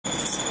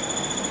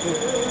Once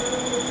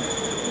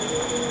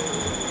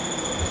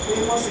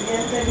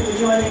again, thank you for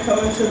joining,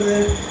 coming to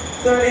the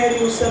third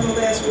annual Seven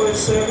Last Word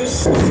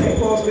service at St.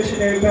 Paul's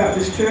Missionary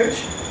Baptist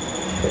Church.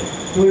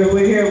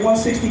 We're here at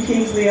 160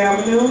 Kingsley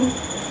Avenue.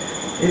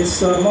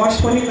 It's March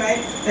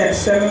 29th at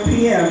 7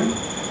 p.m.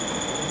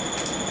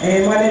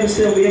 And my name is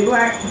Sylvia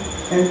Black,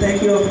 and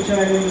thank you all for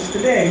joining us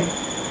today.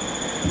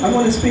 I'm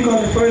going to speak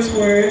on the first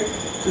word,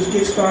 just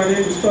get started.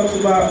 It talks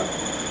about,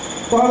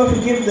 Father,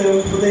 forgive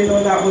them, for they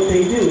know not what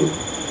they do.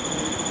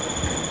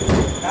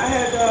 I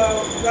had,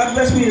 God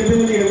blessed me the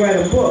ability to write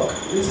a book.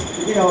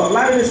 A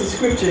lot of this is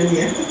scripture in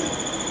here.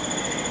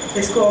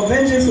 It's called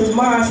Vengeance is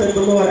Mine, said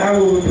the Lord, I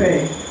will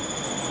repay.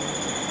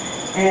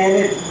 And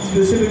it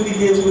specifically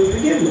deals with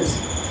forgiveness.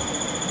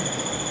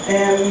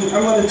 And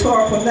I'm going to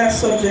talk on that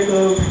subject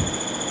of,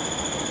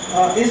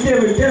 is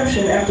there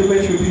redemption after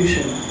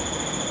retribution?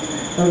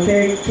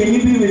 Okay, can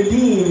you be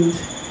redeemed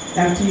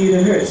after you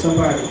done hurt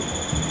somebody?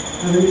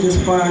 Now, let me just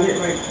find it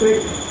right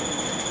quick.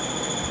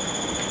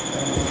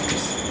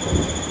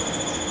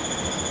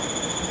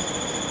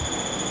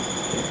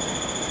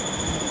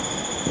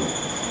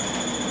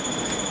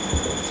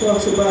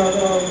 Talks about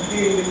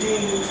being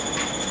redeemed.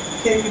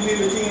 Can you be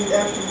redeemed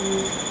after you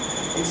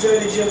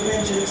exerted your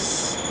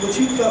vengeance, what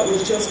you felt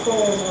was just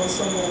cause on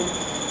someone?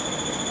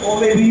 Or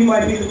maybe you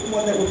might be the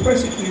one that was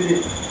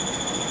persecuted,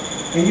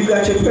 and you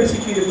got your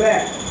persecutor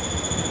back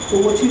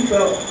for what you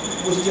felt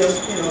was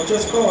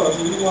just cause,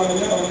 and you want to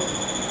know,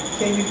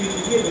 can you be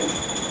forgiven?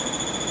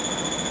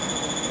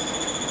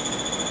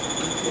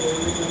 Okay,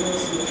 there's a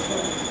notice in the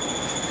front.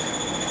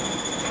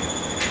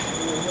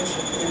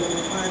 I'm going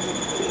to find it.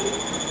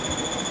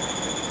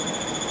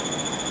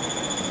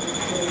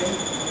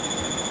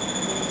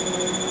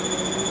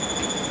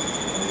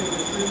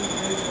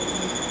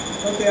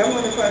 Okay, I'm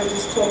going to try to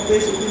just talk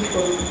basically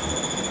from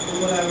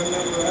what I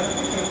remember. I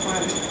can't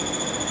find it.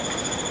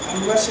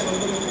 I'm rushing, I'm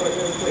looking for it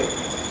real quick.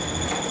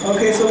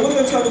 Okay, so we're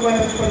going to talk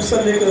about it from the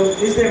subject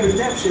of, is there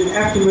redemption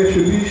after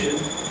retribution?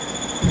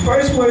 The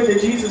first word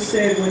that Jesus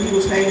said when he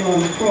was hanging on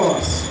the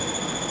cross.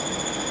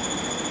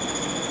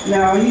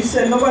 Now, he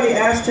said nobody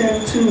asked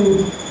him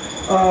to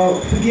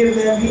forgive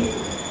them. He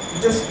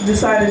just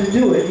decided to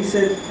do it. He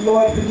said,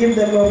 Lord, forgive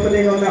them, Lord, for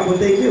they know not what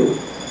they do.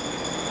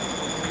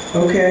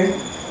 Okay,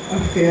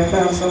 I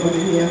found somebody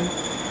here.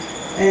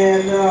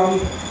 And,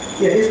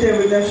 is there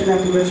redemption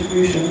after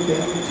retribution? Okay,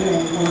 let me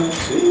turn 1,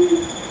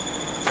 2.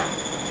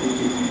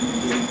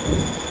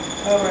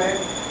 All right.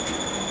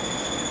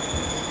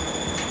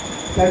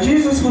 Now,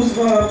 Jesus was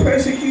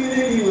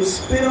persecuted. He was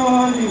spit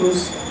on. He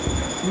was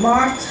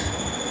mocked,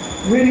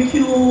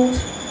 ridiculed,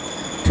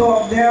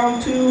 talked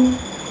down to.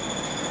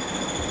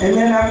 And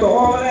then after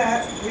all of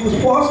that, he was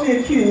falsely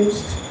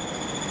accused.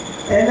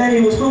 And then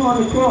he was hung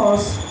on the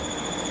cross,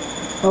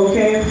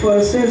 okay,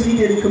 for sins he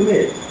didn't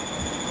commit.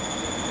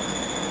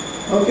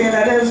 Okay,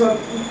 now there's a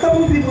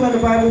couple of people in the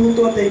Bible who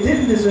thought they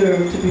didn't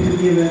deserve to be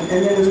forgiven, and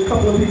then there's a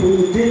couple of people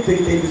who did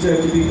think they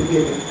deserved to be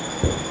forgiven.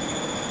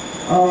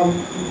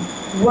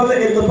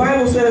 If the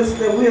Bible says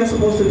that we are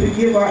supposed to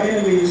forgive our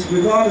enemies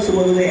regardless of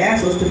whether they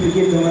ask us to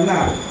forgive them or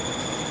not.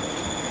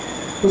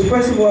 Because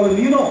first of all, if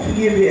you don't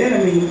forgive your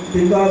enemy,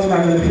 then God's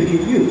not going to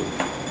forgive you.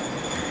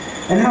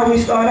 And how we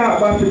start out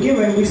by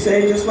forgiving, we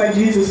say, just like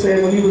Jesus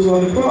said when he was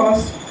on the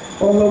cross,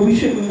 although we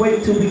shouldn't wait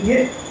until we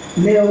get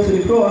nailed to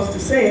the cross to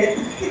say it,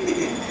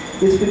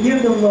 is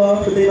forgive them,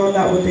 Lord, for they know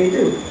not what they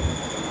do.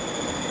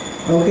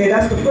 Okay,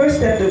 that's the first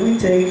step that we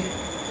take.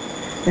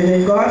 And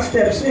then God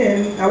steps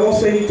in. I won't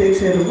say he takes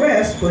care of the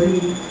rest, but he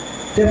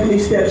definitely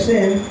steps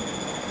in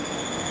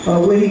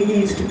where he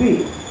needs to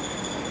be.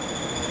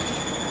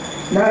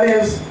 Now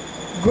there's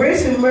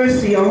grace and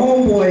mercy are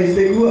homeboys.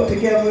 They grew up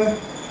together.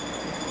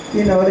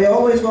 They're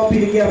always going to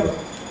be together.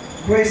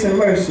 Grace and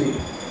mercy.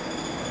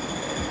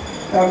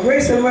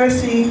 Grace and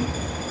mercy,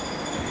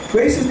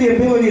 grace is the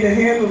ability to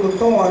handle the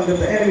thorn that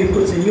the enemy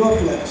puts in your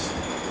flesh.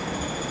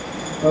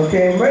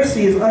 Okay,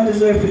 mercy is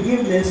undeserved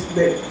forgiveness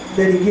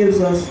that he gives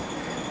us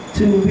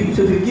to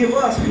forgive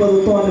us for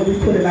the thorn that we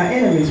put in our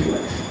enemy's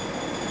flesh.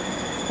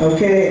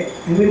 Okay,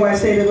 and we might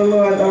say to the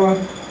Lord,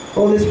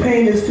 this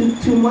pain is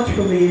too much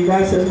for me. And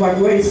God says, my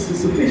grace is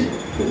sufficient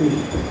for me.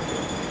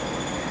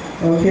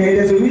 Okay,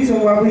 there's a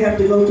reason why we have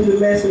to go through the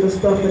mess and the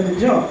stuff and the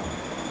junk.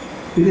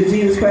 Because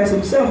Jesus Christ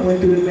himself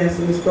went through the mess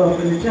and the stuff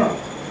and the junk.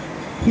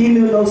 He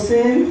knew no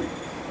sin,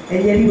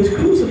 and yet he was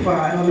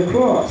crucified on the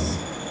cross.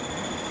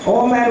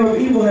 All manner of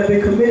evil had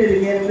been committed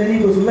against him, and then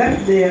he was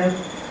left there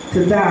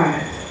to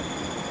die.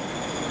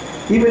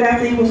 Even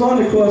after he was on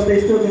the cross, they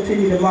still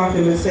continued to mock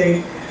him and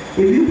say,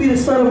 if you be the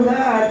Son of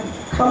God,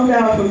 come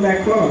down from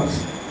that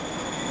cross.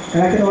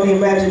 And I can only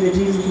imagine that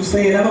Jesus was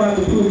saying, I don't have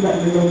to prove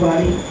nothing to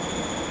nobody.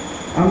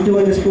 I'm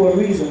doing this for a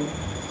reason.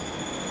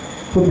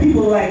 For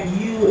people like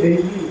you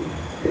and you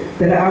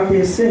that are out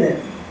there sinning.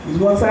 Because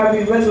once I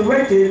be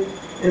resurrected,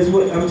 is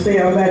what I'm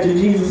saying, I imagine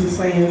Jesus is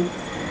saying,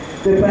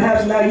 that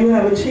perhaps now you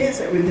have a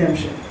chance at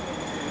redemption.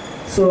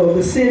 So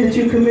the sin that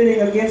you're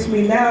committing against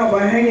me now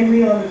by hanging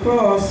me on the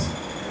cross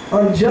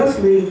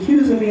unjustly,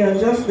 accusing me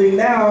unjustly,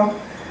 now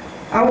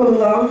I will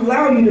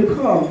allow you to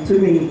come to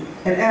me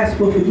and ask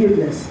for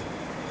forgiveness,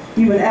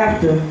 even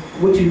after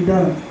what you've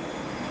done.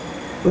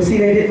 But see,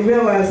 they didn't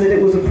realize that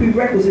it was a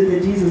prerequisite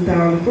that Jesus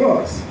died on the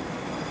cross.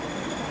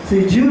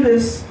 See,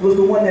 Judas was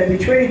the one that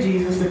betrayed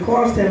Jesus, that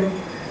caused him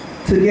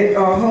to get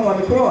hung on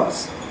the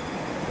cross.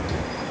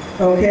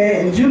 Okay,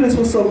 and Judas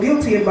was so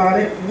guilty about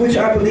it, which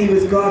I believe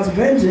is God's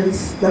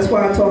vengeance. That's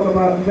why I talk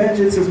about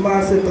vengeance is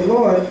mine, said the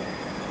Lord.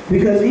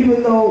 Because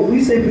even though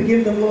we say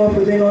forgive them, Lord,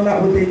 for they know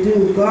not what they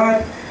do,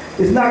 God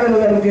is not going to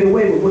let them get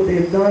away with what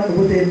they've done and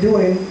what they're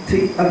doing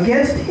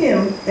against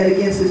him and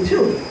against his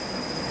children.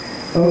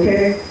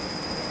 Okay?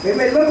 It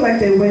may look like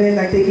they're winning,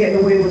 like they're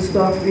getting away with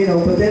stuff,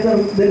 but they're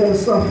gonna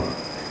suffer.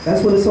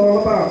 That's what it's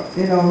all about.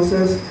 It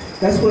says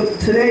that's what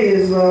today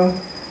is.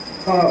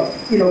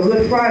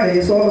 Good Friday.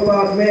 It's all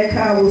about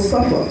mankind will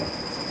suffer.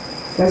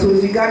 That's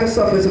what you got to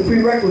suffer. It's a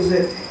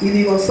prerequisite. Either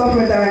you're gonna suffer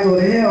and die and go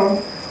to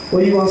hell,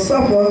 or you're gonna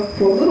suffer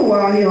for a little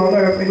while here on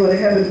earth and go to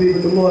heaven to be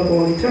with the Lord for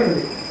all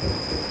eternity.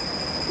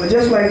 But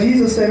just like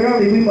Jesus said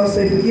earlier, we must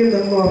say, "Forgive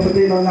them, Lord, for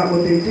they know not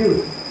what they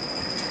do."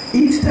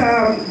 Each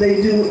time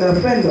they do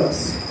offend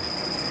us.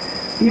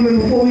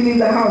 Even before we leave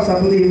the house, I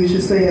believe we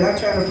should say it. I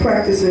try to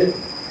practice it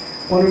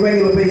on a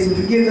regular basis.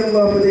 Forgive them,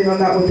 Lord, for they know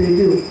not what they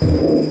do.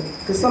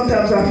 Because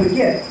sometimes I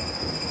forget.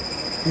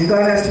 And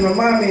God has to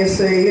remind me and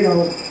say,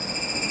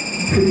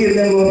 forgive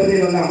them, Lord, for they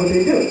know not what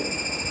they do.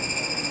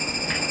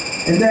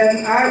 And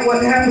then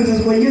what happens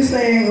is when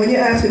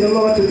you're asking the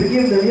Lord to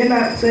forgive them, you're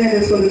not saying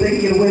it so that they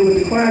can get away with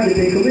the crime that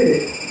they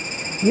committed.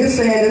 You're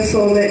saying it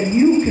so that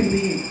you can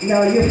be,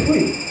 now you're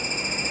free.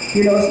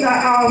 It's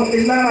not our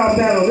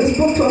battle. This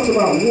book talks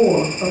about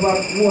war.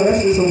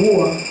 That's just a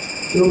war.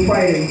 You're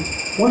fighting.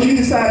 Once you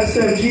decide to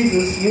serve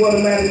Jesus, you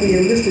automatically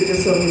enlisted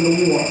yourself in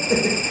the war.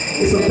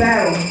 It's a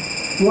battle.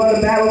 You on the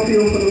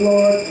battlefield for the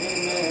Lord.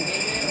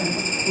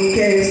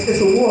 Okay,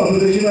 it's a war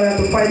because you're going to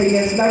have to fight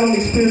against not only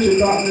spiritual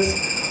darkness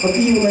of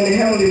evil in the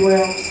heavenly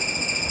realms,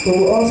 but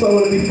we're also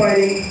going to be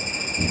fighting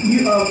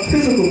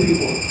physical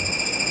people.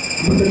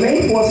 But the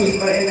main forces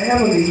are in the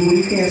heavenlies where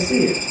you can't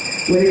see it.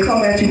 Where they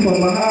come at you from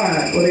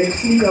behind, or they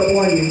sneak up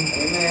on you.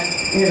 Amen.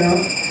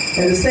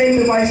 And the same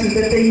devices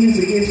that they use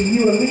against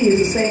you and me is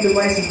the same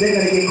devices they're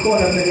going to get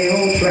caught up in their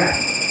own trap.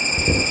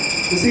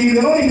 You see, you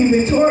can only be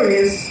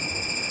victorious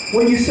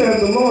when you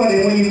serve the Lord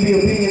and when you be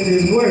obedient to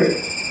his word.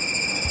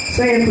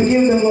 Saying,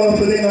 forgive them, Lord,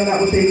 for they know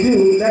not what they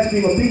do, that's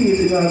being obedient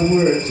to God's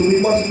word. So we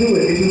must do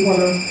it if we want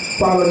to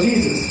follow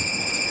Jesus.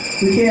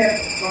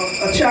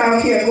 A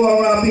child can't go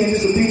around being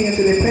disobedient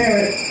to their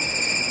parent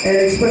and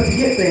expect to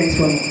get things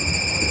from them.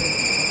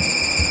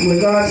 When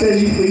God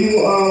says you be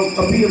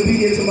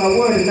obedient to my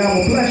word, and I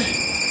will bless you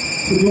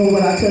for doing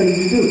what I tell you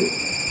to do,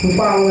 for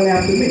following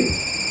after me.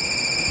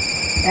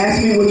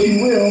 Ask me what you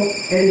will,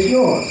 and it's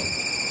yours.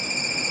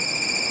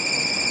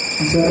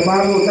 And so the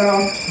Bible,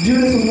 now,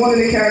 Judas was one of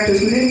the characters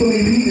who didn't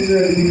believe he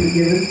deserved to be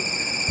forgiven.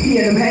 He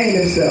ended up hanging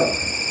himself.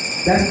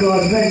 That's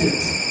God's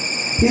vengeance.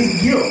 His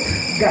guilt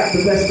got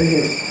the best of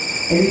him,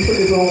 and he took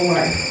his own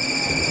life.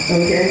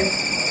 Okay?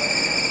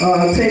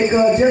 Take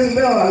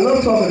Jezebel. I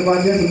love talking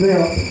about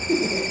Jezebel.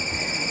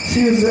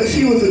 She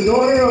was a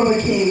daughter of a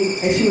king,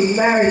 and she was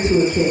married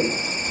to a king.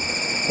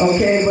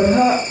 Okay, but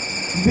her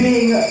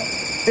being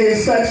in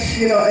such,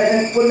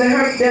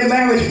 their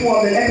marriage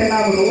formed an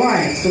economic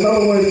alliance. In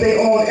other words, they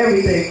owned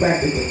everything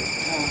practically.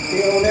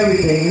 They owned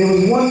everything. And there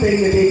was one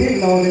thing that they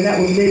didn't own, and that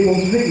was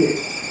Nabal's vineyard.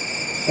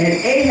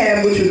 And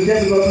Ahab, which was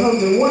Jezebel's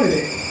husband, wanted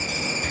it.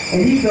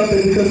 And he felt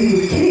that because he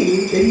was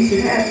king, that he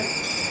should have it.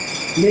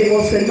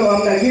 Nabal said, no,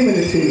 I'm not giving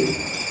it to you.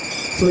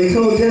 So he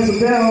told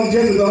Jezebel.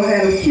 Jezebel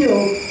had him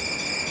killed.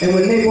 And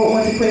when Nabal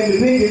went to claim the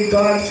vineyard,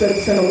 God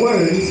sent a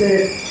word. He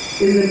said,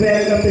 isn't it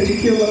bad enough that you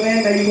killed a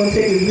man, now you're going to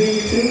take his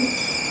vineyard too?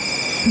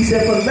 He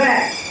said, for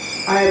that,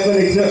 I am going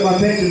to exert my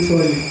vengeance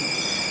on you.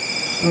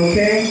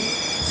 Okay?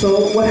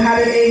 So how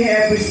did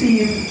Ahab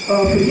receive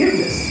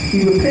forgiveness?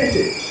 He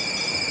repented.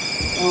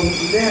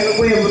 They had a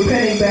way of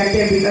repenting back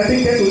then. I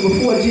think this was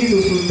before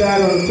Jesus was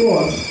died on the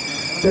cross.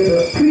 That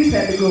the priest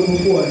had to go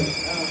before him.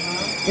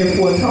 And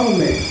for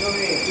atonement.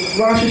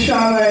 Rosh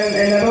Hashanah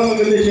and that other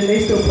religion, they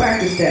still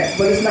practice that.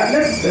 But it's not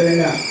necessary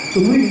now. So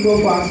we can go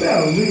for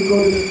ourselves. We can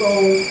go to the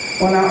throne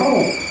on our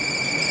own.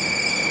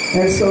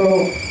 And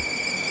so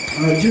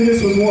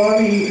Judas was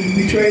one. He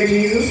betrayed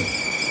Jesus.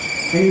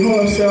 And he hung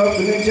himself.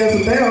 And then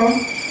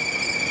Jezebel.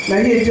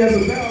 Now here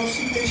Jezebel,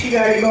 she thinks she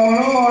got it going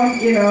on.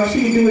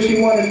 She can do what she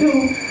want to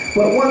do.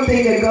 But one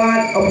thing that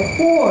God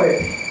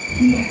abhorred,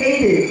 he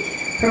hated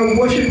her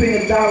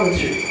worshiping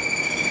idolatry.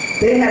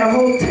 They had a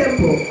whole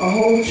temple, a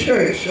whole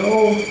church,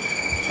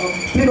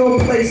 big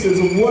old places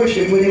of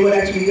worship where they would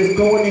actually just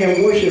go in there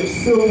and worship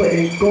silver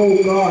and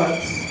gold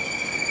gods.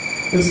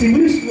 And see,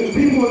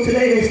 people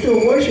today, they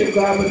still worship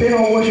God, but they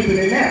don't worship it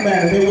in that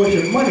manner. They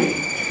worship money.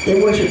 They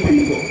worship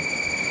people.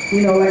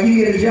 Like you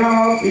get a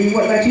job, and you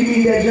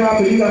need that job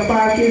because you got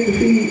 5 kids to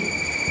feed,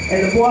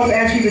 and the boss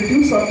asks you to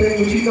do something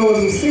which you know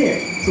is a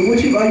sin. So what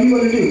are you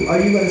going to do? Are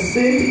you going to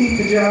sin to eat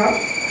the job?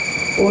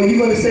 Or are you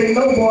going to say,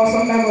 no, boss,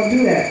 I'm not going to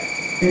do that,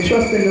 and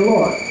trust in the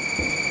Lord?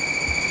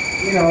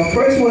 You know,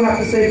 first we'll have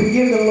to say,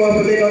 forgive them, Lord,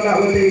 for they know not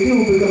what they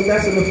do, because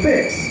that's an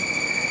offense.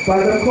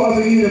 By them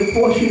causing you to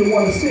force you to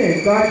want to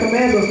sin. God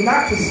commands us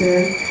not to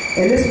sin,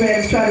 and this man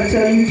is trying to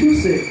tell you to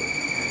sin.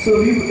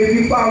 So if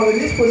you follow in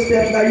his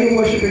footsteps, now you're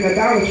worshiping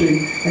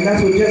idolatry, and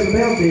that's what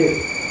Jezebel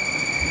did.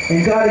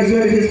 And God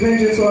exerted his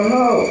vengeance on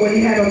her when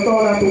he had her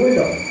thrown out the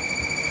window.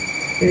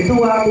 They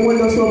threw her out the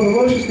window so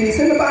ferociously. It's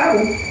in the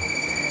Bible.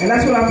 And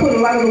that's when I put a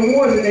lot of the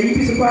wars in there. You'd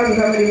be surprised at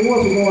how many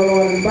wars were going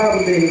on in the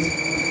Bible days.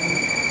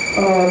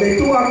 They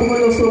threw out the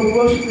window so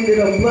ferociously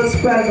that her blood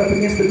spattered up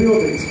against the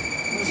buildings.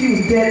 She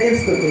was dead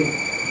instantly.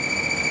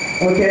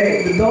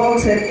 Okay? The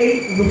dogs had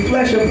ate the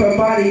flesh of her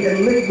body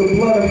and licked the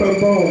blood of her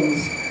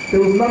bones. There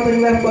was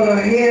nothing left but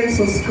her hands,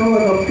 her skull,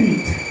 and her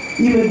feet.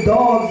 Even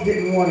dogs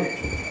didn't want it.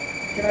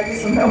 Can I get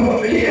some help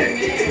over here?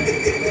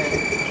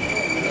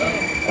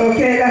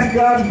 Okay, that's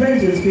God's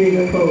vengeance being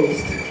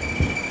imposed.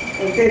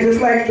 Okay, just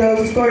like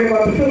there's a story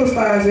about the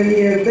Philistines in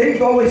here, they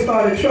always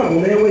started trouble.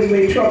 They always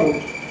made trouble.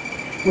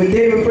 When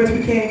David first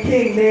became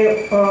king,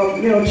 they,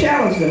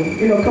 challenged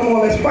him. Come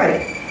on, let's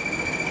fight.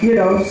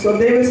 So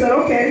David said,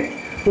 okay.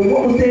 But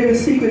what was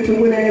David's secret to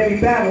winning every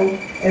battle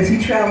as he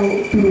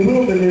traveled through the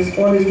wilderness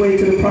on his way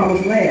to the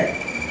promised land?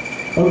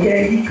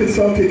 Okay, he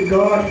consulted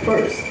God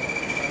first.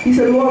 He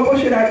said, Lord, what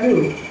should I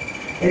do?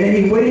 And then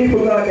he waited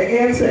for God to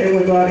answer, and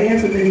when God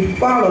answered, then he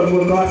followed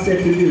what God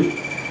said to do.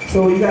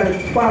 So you got to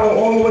follow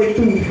all the way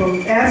through,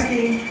 from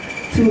asking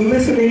to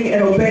listening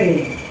and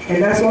obeying.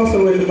 And that's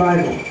also in the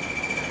Bible.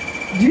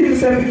 Jesus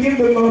said, forgive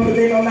them, Lord, for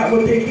they know not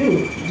what they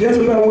do.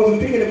 Jezebel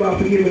wasn't thinking about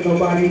forgiving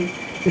nobody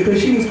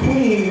because she was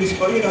queen.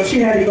 She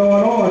had it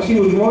going on. She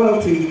was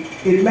royalty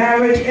in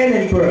marriage and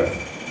in birth.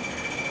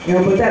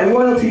 But that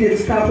royalty didn't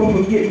stop her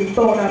from getting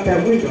thrown out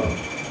that window.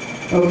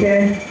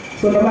 Okay?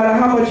 So no matter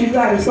how much you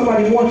got, if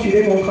somebody wants you,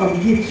 they're going to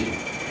come get you.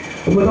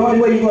 But the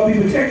only way you're going to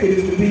be protected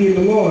is to be in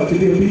the Lord, to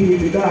be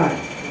obedient to God.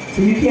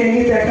 So you can't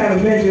get that kind of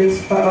vengeance,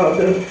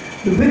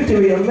 the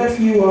victory, unless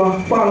you are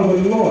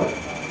following the Lord.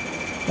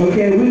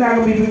 Okay, we're not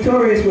going to be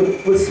victorious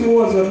with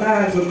swords or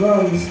knives or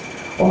guns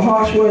or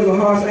harsh words or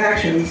harsh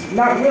actions.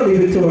 Not really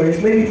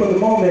victorious, maybe for the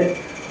moment,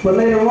 but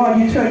later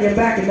on you turn your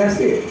back and that's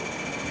it.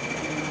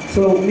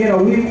 So,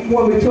 we're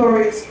more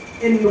victorious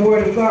in the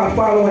Word of God,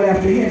 following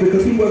after Him,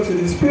 because He works in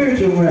the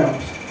spiritual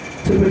realms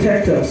to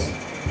protect us.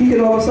 He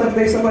can all of a sudden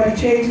make somebody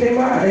change their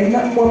mind. Ain't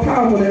nothing more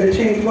powerful than a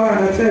changed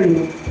mind, I tell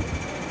you.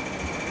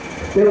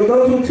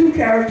 Those were two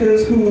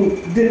characters who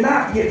did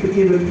not get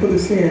forgiven for the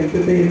sin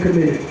that they had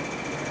committed.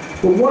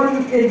 But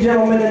one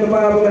gentleman in the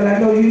Bible, and I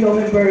know you know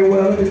him very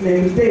well, and his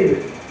name is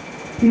David.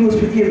 He was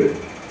forgiven.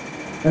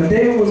 Now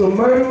David was a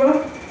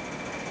murderer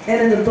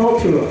and an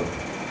adulterer.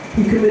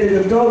 He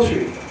committed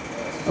adultery,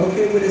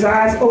 okay, with his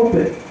eyes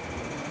open.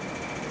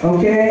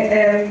 Okay,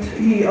 and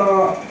he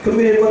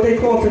committed what they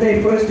call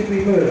today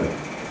first-degree murder.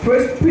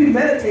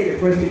 Premeditated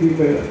first-degree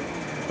murder.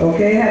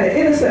 Okay, had an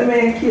innocent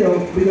man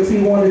killed because he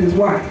wanted his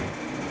wife.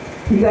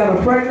 He got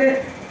her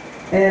pregnant,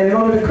 and in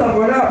order to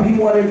cover it up, he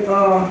wanted,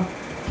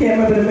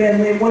 can't remember the man's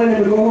name, wanted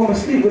him to go home and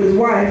sleep with his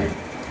wife.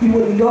 He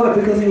wouldn't do it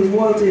because he was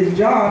loyal to his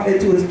job and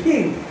to his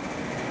king.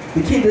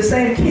 The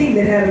same king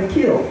that had him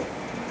killed.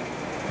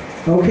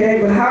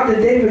 Okay, but how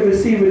did David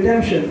receive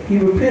redemption? He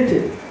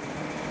repented.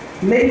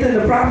 Nathan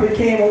the prophet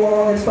came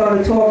along and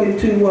started talking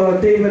to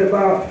David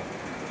about,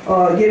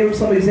 gave him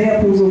some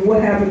examples of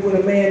what happened with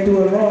a man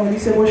doing wrong. And he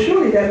said, well,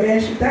 surely that man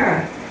should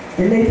die.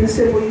 And Nathan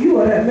said, well, you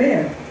are that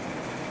man.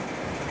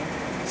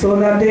 So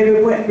now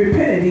David went and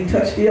repented. He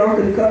touched the Ark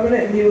of the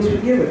Covenant and he was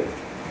forgiven.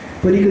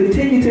 But he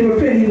continued to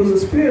repent. He was a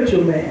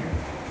spiritual man.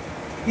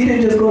 He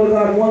didn't just go to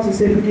God once and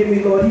say, forgive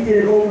me, Lord. He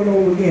did it over and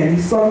over again.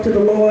 He sung to the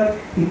Lord.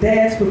 He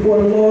danced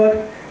before the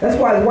Lord. That's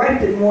why his wife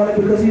didn't want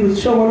it, because he was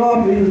showing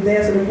off and he was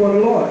dancing before the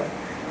Lord.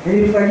 And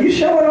he was like, you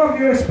showing off,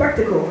 you're a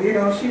spectacle.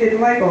 She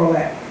didn't like all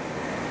that.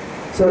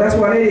 So that's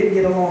why they didn't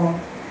get along.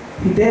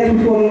 He danced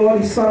before the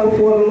Lord. He sung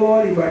before the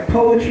Lord. He wrote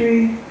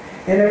poetry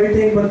and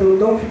everything. But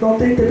don't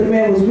think that the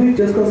man was weak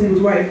just because he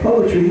was writing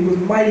poetry. He was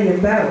mighty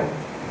in battle.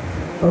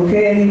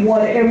 Okay, and he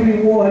won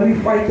every war, every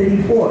fight that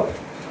he fought.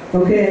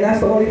 Okay, and that's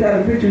the only kind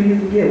of victory you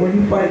can get when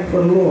you fight for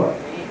the Lord.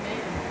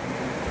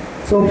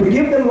 So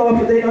forgive them, Lord,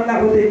 for they know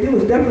not what they do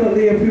is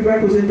definitely a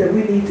prerequisite that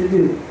we need to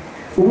do.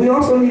 But we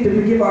also need to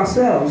forgive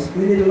ourselves.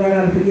 We need to learn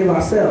how to forgive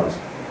ourselves.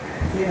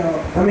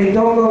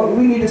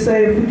 We need to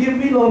say, forgive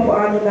me, Lord, for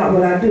I know not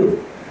what I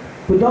do.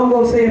 But don't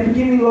go saying,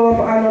 forgive me, Lord,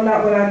 for I know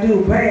not what I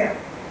do, bam,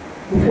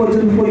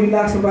 just before you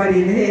knock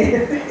somebody in the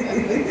head.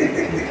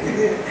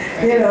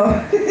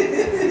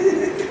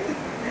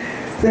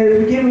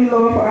 Say, forgive me,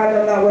 Lord, for I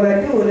know not what I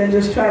do, and then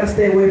just try to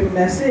stay away from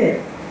that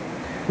sin.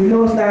 We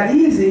know it's not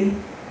easy,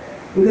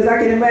 because I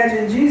can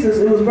imagine Jesus,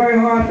 it was very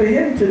hard for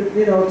him to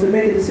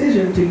make a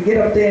decision to get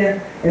up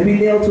there and be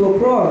nailed to a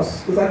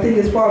cross. Because I think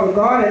his father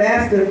God had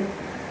asked him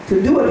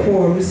to do it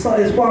for him. His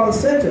father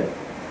sent him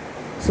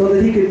so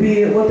that he could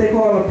be what they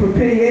call a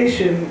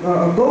propitiation,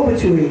 a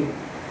go-between.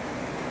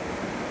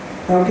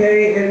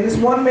 Okay, and this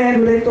one man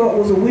who they thought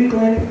was a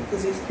weakling,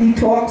 because he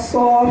talked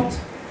soft,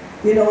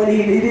 You know, and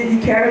he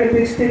carried a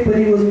big stick, but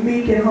he was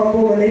meek and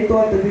humble, and they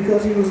thought that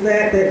because he was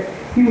that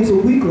he was a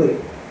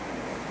weakling.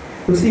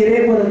 But see,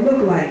 it ain't what it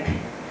looked like.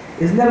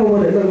 It's never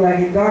what it looked like.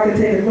 And God can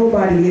take a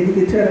nobody and he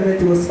can turn him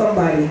into a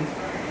somebody.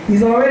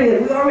 We're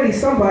already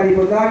somebody,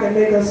 but God can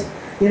make us,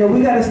 you know,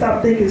 we got to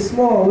stop thinking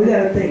small. We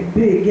got to think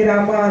big. Get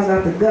our minds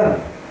out the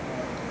gutter.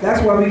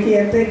 That's why we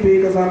can't think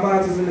big, because our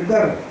minds is in the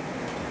gutter.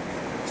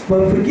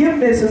 But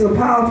forgiveness is a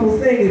powerful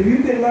thing. If you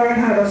can learn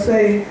how to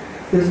say,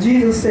 as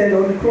Jesus said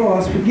on the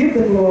cross, forgive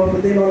them, Lord,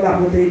 but they know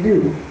not what they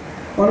do.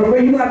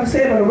 You have to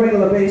say it on a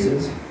regular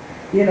basis.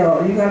 You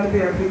know, you have to be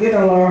like, forgive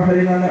them, Lord, but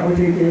they know not what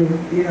they do.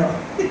 You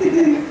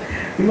know.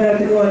 You might have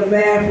to go in the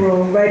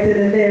bathroom right then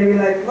and there and be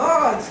like,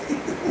 Lord,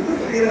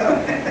 you know.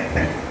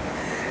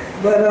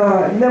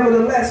 But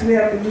nevertheless, we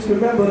have to just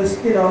remember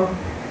this, you know,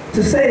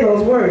 to say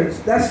those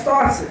words. That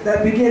starts it,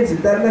 that begins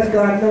it, that lets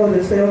God know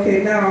to say,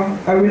 okay, now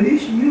I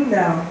release you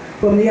now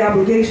from the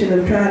obligation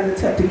of trying to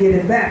attempt to get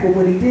him back for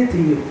what he did to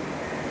you.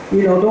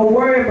 You know, don't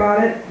worry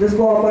about it, just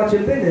go about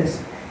your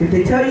business. If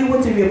they tell you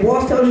what to, if your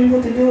boss tells you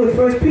what to do, in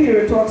 1 Peter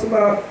it talks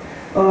about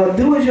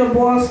do as your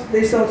boss,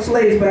 they sold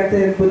slaves back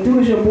then, but do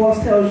as your boss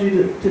tells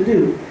you to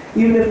do,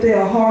 even if they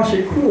are harsh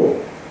and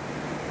cruel.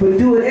 But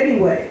do it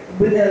anyway.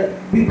 But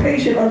be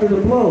patient under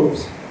the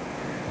blows,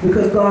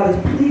 because God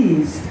is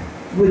pleased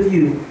with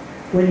you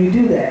when you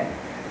do that.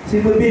 See,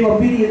 we're being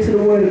obedient to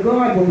the word of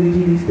God when we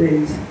do these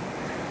things.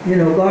 You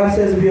know, God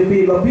says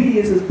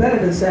obedience is better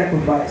than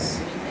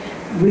sacrifice.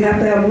 We have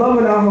to have love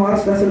in our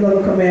hearts. That's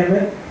another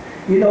commandment.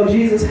 You know,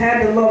 Jesus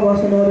had to love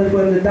us in order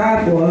for him to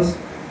die for us.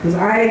 Because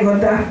I ain't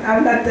gonna die.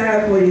 I'm not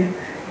dying for you.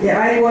 Yeah,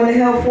 I ain't going to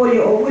hell for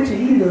you or with you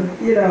either.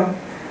 You know.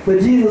 But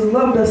Jesus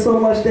loved us so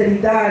much that he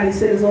died. He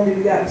sent his only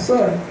begotten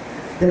Son,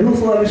 that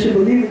whosoever should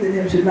believe in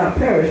him should not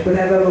perish, but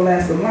have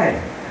everlasting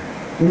life.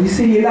 When you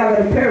see you're not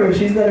going to perish,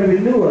 he's going to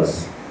renew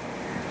us.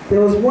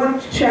 There was one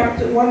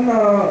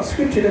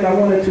scripture that I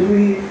wanted to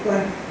read. If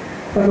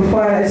I can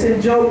find it. It's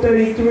in Job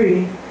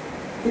 33.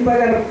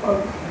 Anybody got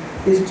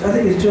I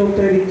think it's Job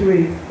 33.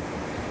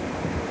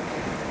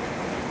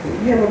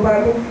 You have a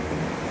Bible?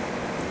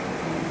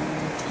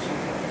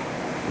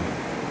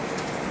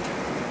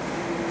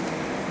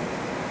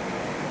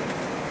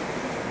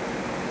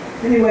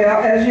 Anyway,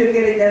 as you're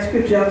getting that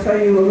scripture, I'll tell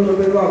you a little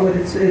bit about what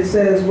it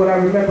says, what I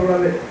remember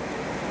of it.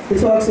 It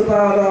talks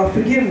about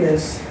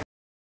forgiveness.